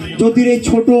জ্যোতির এই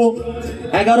ছোট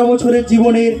 11 বছরের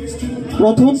জীবনের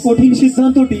প্রথম কঠিন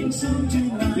সিদ্ধান্তটি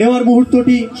নেওয়ার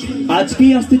মুহূর্তটি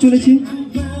আজকেই আসতে চলেছে।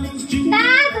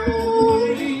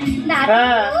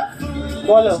 হ্যাঁ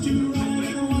বলো।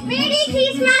 মেরি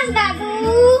ক্রিসমাস দাদু।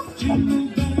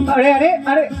 আরে আরে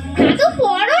আরে দাদু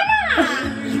পড়ো না।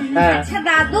 হ্যাঁ আচ্ছা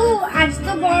দাদু, আজ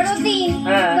তো বড়দিন,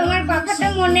 তোমার কথাটা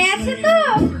মনে আছে তো?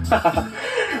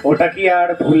 ওটা কি আর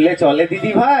ভুললে চলে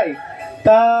দিদি ভাই?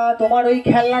 তা তোমার ওই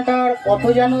খেলনাটার কত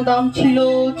যেন দাম ছিল?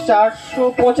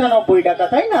 495 টাকা,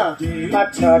 তাই না?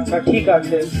 আচ্ছা আচ্ছা ঠিক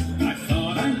আছে,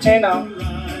 এই নাও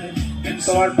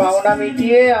তোমার পাওনা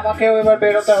মিটিয়ে আমাকেও এবার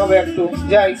বেরোতে হবে, একটু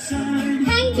যাই।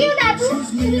 থ্যাংক ইউ দাদু।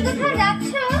 তুমি কোথায়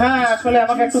যাচ্ছ? হ্যাঁ আসলে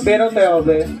আমাকে একটু বেরোতে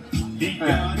হবে।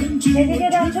 এদিকে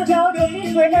যাচ্ছ যাও, যদি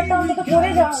সোয়েটারটা অন্তত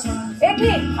পরে যাও।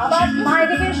 কি আবার মা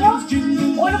এদিকে এসো,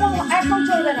 ওইরকম একদম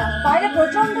চলবে না, বাইরে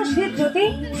প্রচন্ড শীত। জ্যোতি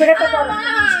সোয়েটারটা পরো।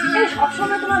 এই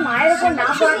সবসময় তোমার মায়ের উপর না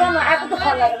পড়াটা না এত তো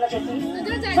ভালো লাগে না। জ্যোতি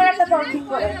সোয়েটারটা পরো ঠিক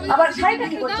করে। আবার শাড়িটা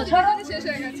কি করছো? ছাড়ো,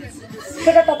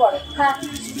 সোয়েটারটা পরো। হ্যাঁ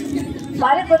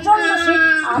বাইরে প্রচন্ড শীত।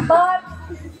 আবার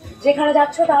যেখানে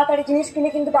যাচ্ছ তাড়াতাড়ি জিনিস কিনে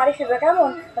কিন্তু বাড়ি ফিরবে, কেমন?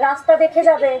 রাস্তা দেখে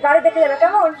যাবে, গাড়ি দেখে যাবে,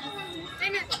 কেমন?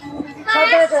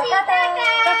 সাবধানে যাও, টাটা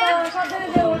টাটা, সাবধানে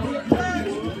যাও।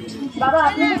 বাবা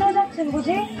আপনি কোথায় যাচ্ছেন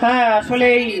বুঝি? হ্যাঁ আসলে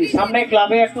এই সামনে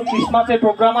ক্লাবে একটু ক্রিসমাসের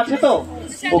প্রোগ্রাম আছে তো,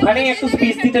 ওখানেই একটু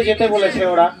স্পিচ দিতে যেতে বলেছে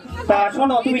ওরা। তা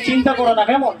শোনো, তুমি চিন্তা করো না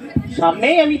কেমন,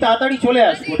 সামনেই আমি তাড়াতাড়ি চলে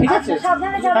আসবো, ঠিক আছে?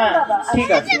 সাবধানে যাবেন হ্যাঁ বাবা। ঠিক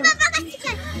আছে।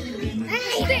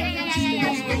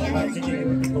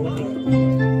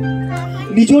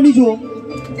 নিজ নিজ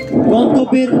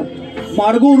গন্তব্যের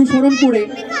মার্গ অনুসরণ করে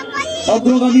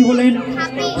অগ্রগামী হলেন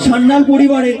সান্যাল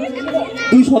পরিবারের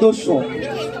 2 সদস্য।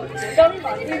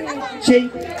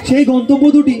 সেই গন্তব্য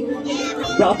দুটি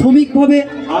প্রাথমিকভাবে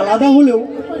আলাদা হলেও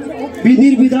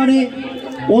বিধির বিধানে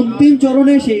অন্তিম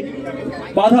চরণে এসে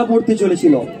বাধা পড়তে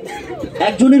চলেছিল।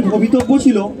 একজনের ভবিতব্য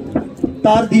ছিল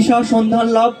তার দিশার সন্ধান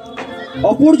লাভ,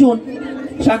 অপরজন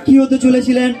সাক্ষী হতে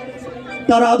চলেছিলেন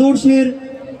তার আদর্শের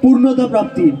পূর্ণতা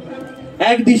প্রাপ্তির।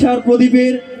 এক দিশার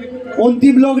প্রদীপের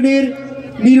অন্তিম লগ্নের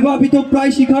নির্বাপিত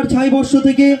প্রায় শিখার ছাইবর্ষ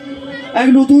থেকে এক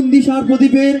নতুন দিশার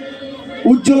প্রদীপের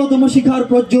উজ্জ্বলতম শিখার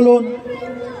প্রজ্বলন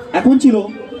এখন ছিল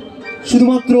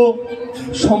শুধুমাত্র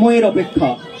সময়ের অপেক্ষা।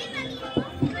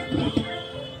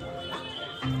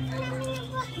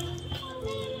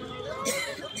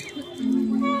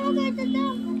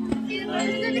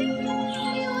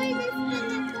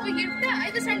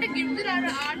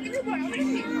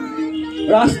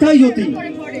 রাস্তায় জ্যোতি,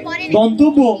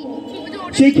 গন্তব্য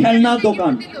সেই খেলনার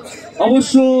দোকান।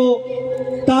 অবশ্য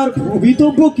তার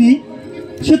ভবিতব্য কি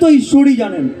সে তো ঈশ্বরই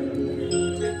জানেন।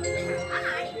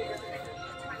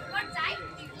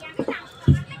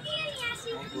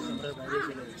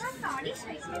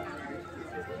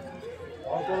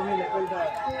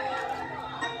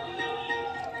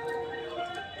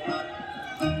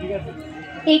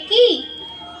 কি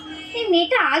এই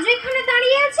মেয়েটা আজও এখানে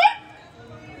দাঁড়িয়ে আছে?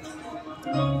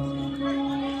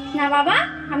 না বাবা,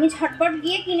 আমি ঝটপট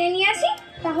গিয়ে কিনে নিয়ে আসি,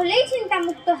 তাহলেই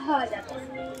চিন্তামুক্ত হওয়া যাবে।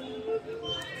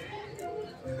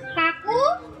 কাকু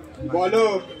বলো।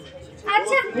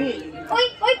 আচ্ছা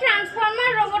ওই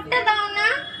ট্রান্সফরমার রোবটটা দাও না।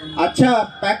 আচ্ছা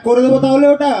প্যাক করে দেবো তাহলে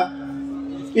ওটা।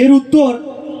 এর উত্তর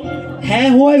হ্যাঁ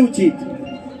হওয়াই উচিত,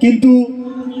 কিন্তু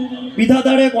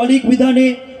বিধাতার এক অলিক বিধানে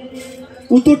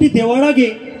উত্তরটি দেওয়ার আগে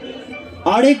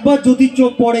আরেকবার জ্যোতির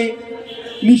চোখ পড়ে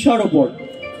নিশার ওপর।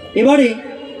 এবারে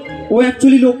ও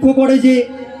অ্যাকচুয়ালি লক্ষ্য করে যে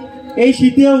এই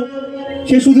শীতেও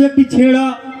সে শুধু একটি ছেঁড়া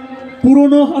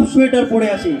পুরনো হাফ সোয়েটার পরে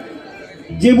আছে।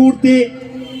 যে মুহূর্তে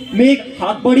মেঘ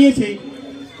হাত বাড়িয়েছে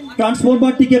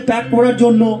ট্রান্সফরমারটিকে প্যাক করার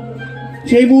জন্য,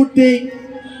 সেই মুহূর্তেই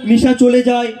নিশা চলে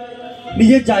যায়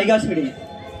নিজের জায়গা ছেড়ে।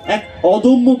 এক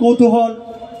অদম্য কৌতূহল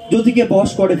জ্যোতিকে বশ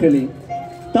করে ফেলে।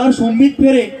 তার সম্বিত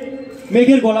ফেরে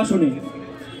মেঘের গলা শুনে।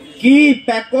 কি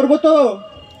প্যাক করবো তো?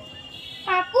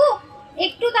 কাকু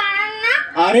একটু দাঁড়ান না।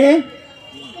 আরে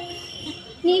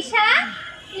নিশা,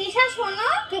 নিশা শোনো,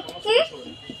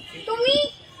 তুমি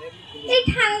এই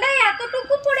ঠান্ডায়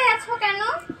এতটুকু পরে আছো কেন?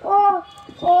 ও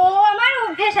ও আমার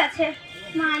অভ্যেস আছে।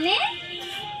 মানে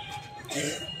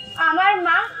আমার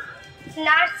মা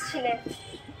নার্স ছিলেন।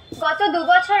 গত 2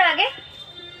 বছর আগে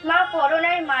মা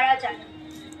করোনায় মারা যান।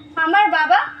 আমার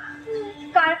বাবা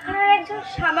কারখানার একজন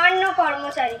সামান্য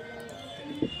কর্মচারী,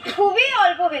 খুবই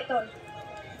অল্প বেতন।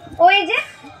 ওই যে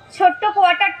ছোট্ট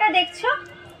কোয়ার্টারটা দেখছো,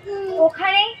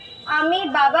 ওখানেই আমি,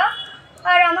 বাবা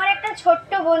আর আমার একটা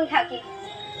ছোট্ট বোন থাকি।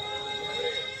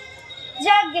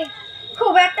 যাকগে,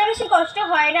 খুব একটা বেশি কষ্ট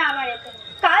হয় না আমার, এতে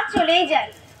কাজ চলেই যায়।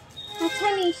 আচ্ছা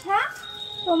নিশা,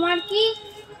 তোমার কি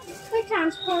ওই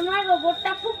ট্রান্সফরমার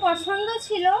রোবটটা খুব পছন্দ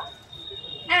ছিল?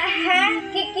 হ্যাঁ,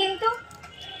 কিন্তু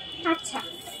আচ্ছা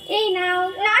এই নাও।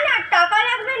 না না, টাকা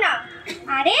লাগবে না।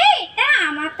 আরে এটা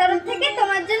আমার তরফ থেকে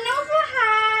তোমার জন্য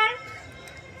উপহার।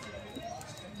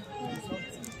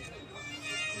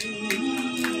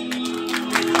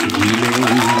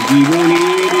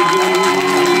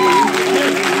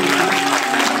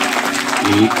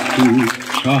 একটু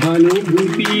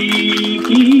সহানুভূতি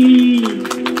কি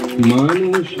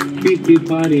মানুষ পেতে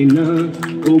পারে না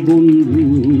ও বন্ধু?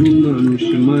 মানুষ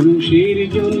মানুষের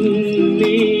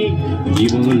জন্যে,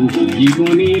 জীবন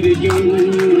জীবনের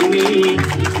জন্যে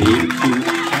একটু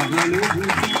সহানুভূতি।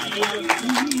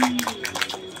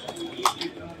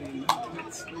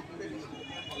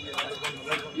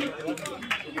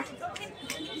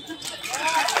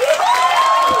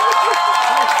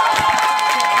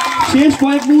 শেষ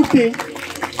কয়েক মুহূর্তে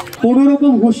কোনো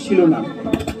রকম হুঁশ ছিল না।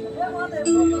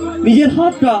 নিজের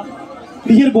হাতটা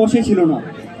নিজের বসে ছিল না।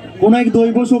 কোনো এক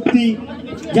দৈব শক্তি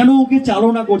যেন ওকে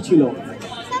চালনা করছিল।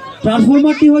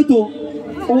 ট্রান্সফরমারটি হয়তো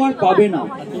ও আর পাবে না।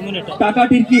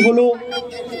 টাকাটির কি হলো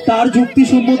তার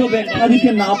যুক্তিসম্মত ব্যাখ্যা দিতে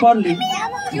না পারলে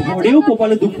ঘরেও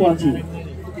কপালে দুঃখ আছে।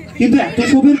 কিন্তু এত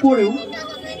সবের পরেও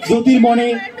জ্যোতির মনে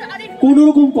কোনো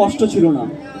রকম কষ্ট ছিল না,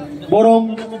 বরং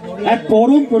এক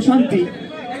পরম প্রশান্তি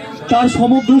তার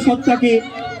সমগ্র সত্তাকে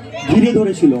ঘিরে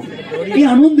ধরেছিল। এই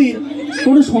আনন্দের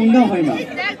কোনো সংজ্ঞা হয় না,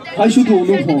 হয় শুধু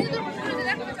অনুভব।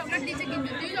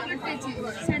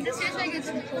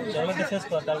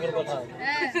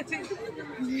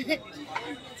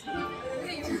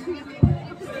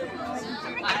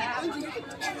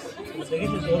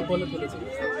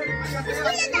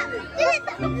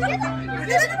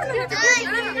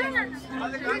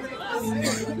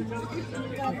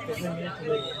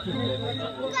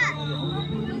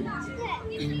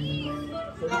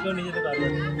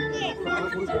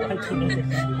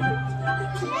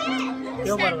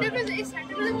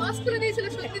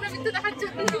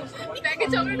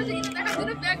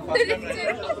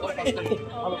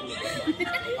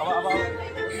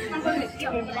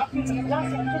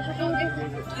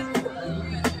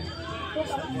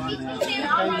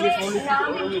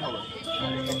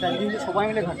 সবাই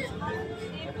মিলে খান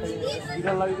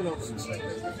বিড়াল লাগিয়েছিল।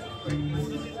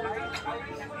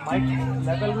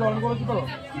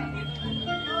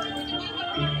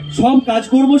 সব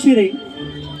কাজকর্ম সেরে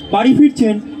বাড়ি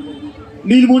ফিরছেন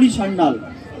নীলমণি সান্যাল।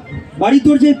 বাড়ির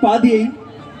দরজায় পা দিয়েই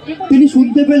তিনি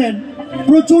শুনতে পেলেন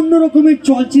প্রচন্ড রকমের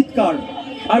চলচিৎকার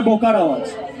আর বকার আওয়াজ।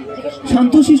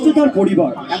 শান্তশিষ্ট তার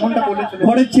পরিবার,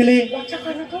 ঘরের ছেলে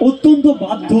অত্যন্ত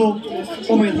বাধ্য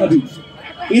ও মেধাবী।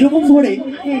 এরকম ঘরে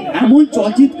এমন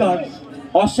চলচিৎকার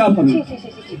অস্বাভাবিক।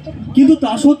 কিন্তু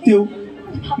তা সত্ত্বেও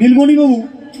নীলমণি বাবু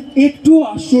একটু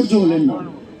আশ্চর্য হলেন না,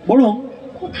 বরং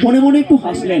মনে মনে একটু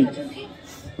হাসলেন।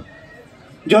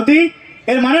 জ্যোতি,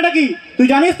 এর মানেটা কি? তুই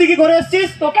জানিস তুই কি করে এসেছিস?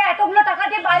 তোকে এতগুলো টাকা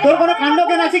দিয়ে বাইরে তোর কোনো কাণ্ড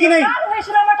জ্ঞান আছে কি নেই?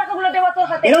 হয়েছিল আমার টাকাগুলো দেওয়া তোর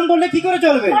হাতে। এরকম বললে কি করে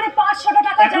চলবে? মানে 500 টাকা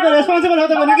একটু রেসপন্সিবল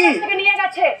হতে হবে নাকি? নিয়ে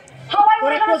গেছে সবাই,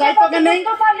 তোর একটু দায়িত্ব জ্ঞান নেই?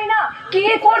 পারলি না কি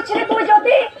করছিস তুই?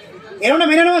 জ্যোতি, এরকম না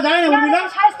মেনে নেওয়া যায় না উর্মিলা,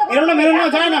 এরকম না মেনে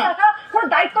নেওয়া যায় না। কোনো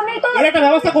দায়িত্ব নেই তো, এর একটা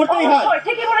ব্যবস্থা করতেই হয়।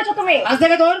 ঠিকই বলেছো তুমি। আজ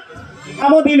থেকে তোর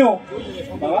আমো দিনো।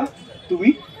 বাবা তুমি?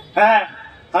 হ্যাঁ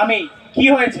আমি। কি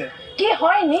হয়েছে? কি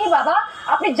হয়নি বাবা,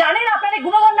 আপনি জানেন আপনার এই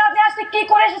গুণধর না আপনি আজকে কি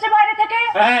করে এসেছে বাইরে থেকে?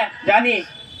 হ্যাঁ জানি।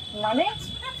 মানে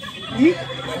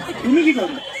তুমি কি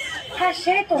করবে? হ্যাঁ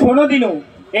সেই তো। শোনো দিনু,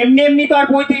 এমনি এমনি তো আর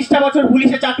 35টা বছর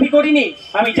পুলিশে চাকরি করিনি।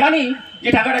 আমি জানি যে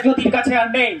টাকাটা জ্যোতির কাছে আর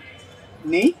নেই।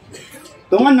 নেই?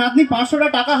 তোমার নাতনি 500টা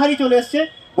টাকা হারিয়ে চলে এসছে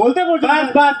বলতে বলতে। বাস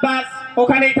বাস বাস,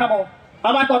 ওখানেই থামো।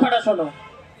 আমার কথাটা শোনো।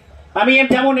 আমি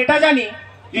যেমন এটা জানি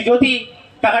যে জ্যোতি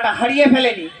টাকাটা হারিয়ে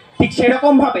ফেলেনি, ঠিক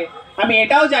সেরকম ভাবে আমি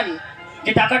এটাও জানি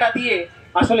যে টাকাটা দিয়ে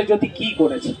আসলে জ্যোতি কি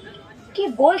করেছে। কি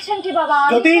বলছেন কি বাবা?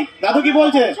 জ্যোতি, দাদু কি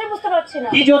বলছে? বুঝতে পারছি না।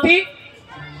 কি জ্যোতি?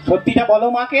 সত্যিটা বলো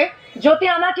মাকে। জ্যোতি,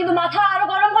 আমার কিন্তু মাথা আরো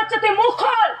গরম হচ্ছে, তুই মুখ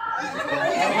খোল।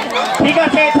 ঠিক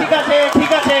আছে ঠিক আছে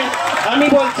ঠিক আছে, আমি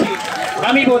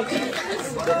বলছি।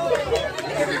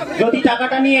 জ্যোতি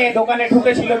টাকাটা নিয়ে দোকানে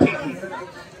ঢুকেছিল ঠিকই,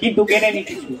 কিন্তু কেনেনি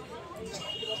কিছু।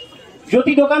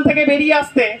 জ্যোতি দোকান থেকে বেরিয়ে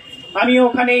আসতে আমি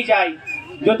ওখানেই যাই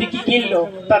জ্যোতি কি কিনলো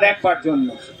তা দেখবার জন্য।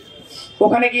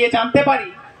 ওখানে গিয়ে জানতে পারি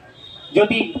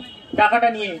জ্যোতি টাকাটা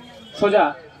নিয়ে সোজা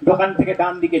দোকান থেকে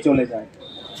ডান দিকে চলে যায়।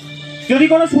 যদি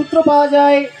কোনো সূত্র পাওয়া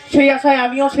যায় সেই আশায়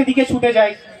আমিও সেদিকে ছুটে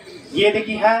যাই। গিয়ে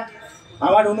দেখি হ্যাঁ,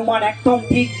 আমার অনুমান একদম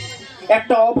ঠিক।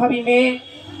 একটা অভাবী মেয়ে,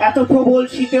 এত প্রবল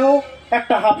শীতেও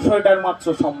একটা হাফ সোয়েটার মাত্র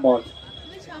সম্বল।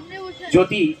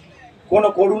 যদি কোনো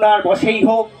করুণার বশেই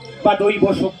হোক বা দৈব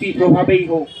শক্তির প্রভাবেই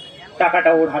হোক,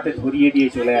 টাকাটা ওর হাতে ধরিয়ে দিয়ে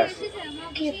চলে আসে।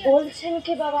 কি বলছেন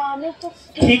কি বাবা? আমি তো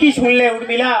ঠিকই শুনলে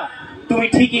উর্মিলা, তুমি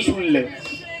ঠিকই শুনলে।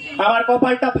 আমার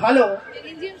কপালটা ভালো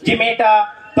যে মেয়েটা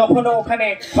তখনও ওখানে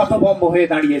হতভম্ব হয়ে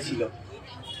দাঁড়িয়েছিল,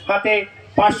 হাতে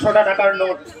 500টা টাকার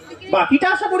নোট। বাকিটা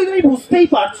আশা করি তুমি বুঝতেই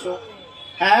পারছো।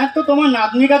 হ্যাঁ, তো তোমার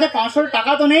নাতনির কাছে 500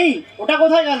 টাকা তো নেই, ওটা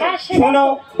কোথায় গেল? শোনো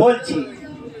বলছি,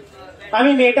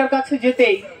 আমি মেয়েটার কাছে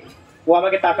যেতেই ও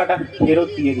আমাকে টাকাটা ফেরত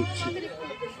দিয়ে দিচ্ছে।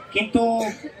 কিন্তু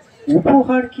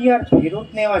উপহার কি আর ফেরত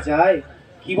নেওয়া যায়?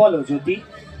 কি বলো জ্যোতি?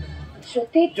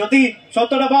 সত্যি জ্যোতি,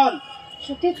 সত্যটা বল।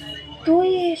 সত্যি তুই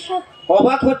এসব?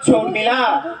 অবাক হচ্ছ উর্মিলা,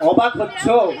 অবাক হচ্ছ?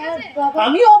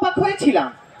 আমিও অবাক হয়েছিলাম।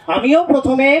 আমিও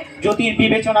প্রথমে জ্যোতির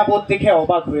বিবেচনা বোধ দেখে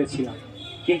অবাক হয়েছিলাম।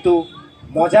 কিন্তু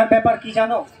মজার ব্যাপার কি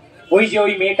জানো? ওই যে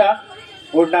ওই মেয়েটা,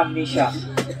 ওর নাম নিশা,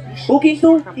 ও কিন্তু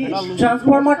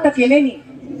ট্রান্সফরমারটা কেনেনি,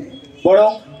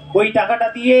 বরং ওই টাকাটা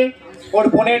দিয়ে ওর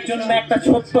বোনের জন্য একটা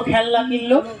ছোট্ট খেলনা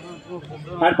কিনলো।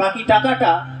 আর বাকি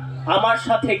টাকাটা আমার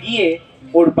সাথে গিয়ে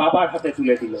ওর বাবার হাতে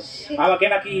তুলে দিল। আমাকে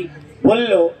নাকি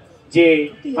বলল যে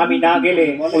আমি না গেলে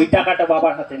ওই টাকাটা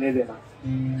বাবার হাতে নেবে না।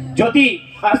 জ্যোতি,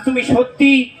 আজ তুমি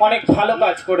সত্যি অনেক ভালো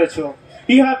কাজ করেছো।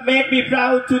 You have made me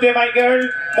proud today, my girl,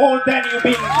 more than you've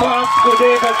been past could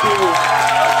ever do.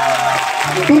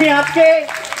 তুমি আজকে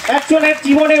একজনের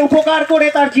জীবনে উপকার করে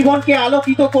তার জীবনকে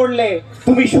আলোকিত করলে।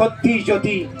 তুমি সত্যি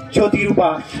জ্যোতি, জ্যোতিরূপা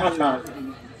সান্যাল।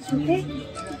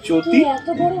 জ্যোতি এত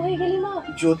বড় হয়ে গেলি মা?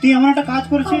 জ্যোতি আমার একটা কাজ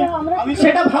করেছে, আমি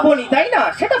সেটা ভাবনি, তাই না?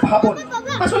 সেটা ভাবনি।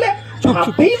 আসলে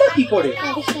ভাববেই বা কি করে?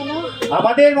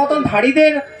 আমাদের মতন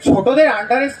ধাড়িদের ছোটদের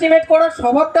আন্ডার এস্টিমেট করার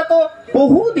স্বভাবটা তো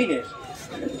বহু দিনের।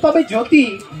 তবে জ্যোতি,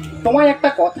 তোমায় একটা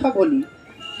কথা বলি,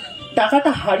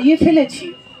 টাকাটা হারিয়ে ফেলেছি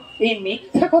এই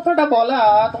মিথ্যা কথাটা বলা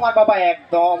তোমার বাবা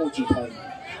একদম উচিত হয়।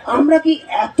 আমরা কি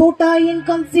এতটা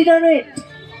ইনকনসিডারেট?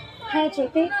 হ্যাঁ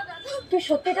জ্যোতি, তুই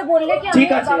সত্যিটা বললে কি?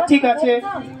 ঠিক আছে ঠিক আছে।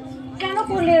 কেন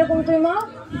করলি এরকম তুই মা?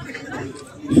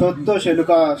 সত্য সে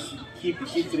লুকাস, কি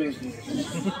বিচিত্র।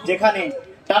 যেখানে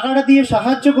টাকাটা দিয়ে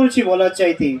সাহায্য করছি বলার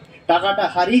চাইতে টাকাটা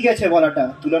হারিয়ে গেছে বলাটা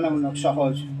তুলনামূলক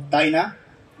সহজ, তাই না?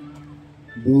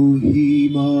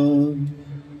 মহিমা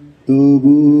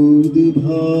তবুদ্ভাসিত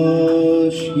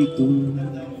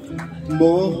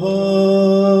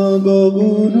মহাগগন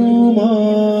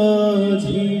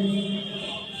মাঝি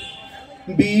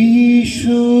বিশ্ব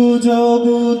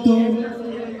জগত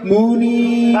মনি।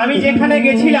 আমি যেখানে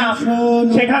গেছিলাম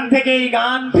সেখান থেকে এই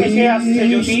গান ভেসে আসছে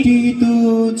জ্যোতি।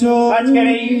 আজকের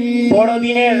এই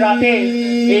বড়দিনের রাতে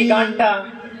এই গানটা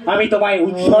আমি তোমায়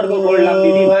উৎসর্গ করলাম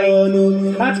দিদি ভাই।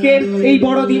 আজকের এই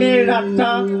বড়দিনের রাতটা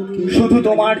শুধু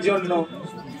তোমার জন্য,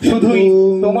 শুধুই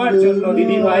তোমার জন্য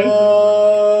দিদি ভাই।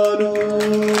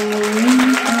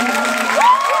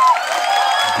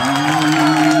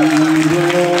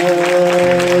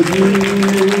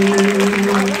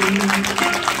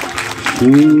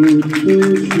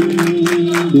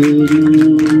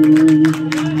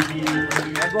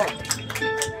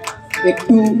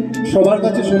 একটু সবার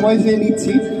কাছে সময় চেয়ে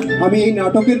নিচ্ছি। আমি এই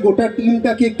নাটকের গোটা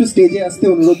টিমটাকে একটু স্টেজে আসতে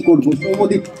অনুরোধ করব।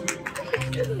 সৌম্যদীপ,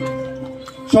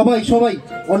 সবাই সবাই,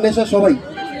 অন্বেষা সবাই।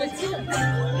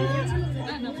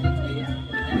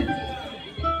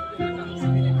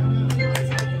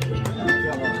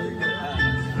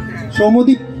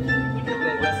 সৌম্যদীপ,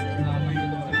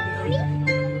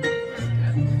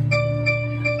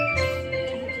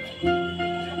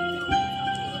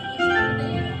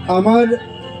 আমার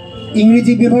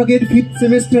ইংরেজি বিভাগের 5th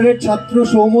সেমেস্টারের ছাত্র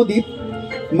সৌম্যদীপ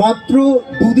মাত্র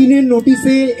 2 দিনের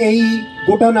নোটিশে এই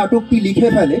গোটা নাটকটি লিখে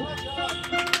ফেলে।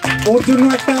 ওর জন্য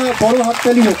একটা বড়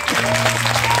হাততালি হোক।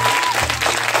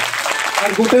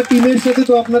 আর গোটা টিমের সাথে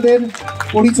তো আপনাদের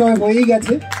পরিচয় হয়েই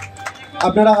গেছে।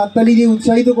 আপনারা হাততালি দিয়ে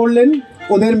উৎসাহিত করলেন।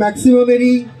 ওদের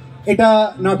ম্যাক্সিমামেরই এটা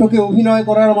নাটকে অভিনয়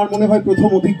করার আমার মনে হয় প্রথম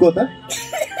অভিজ্ঞতা।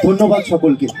 ধন্যবাদ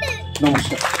সকলকে,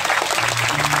 নমস্কার।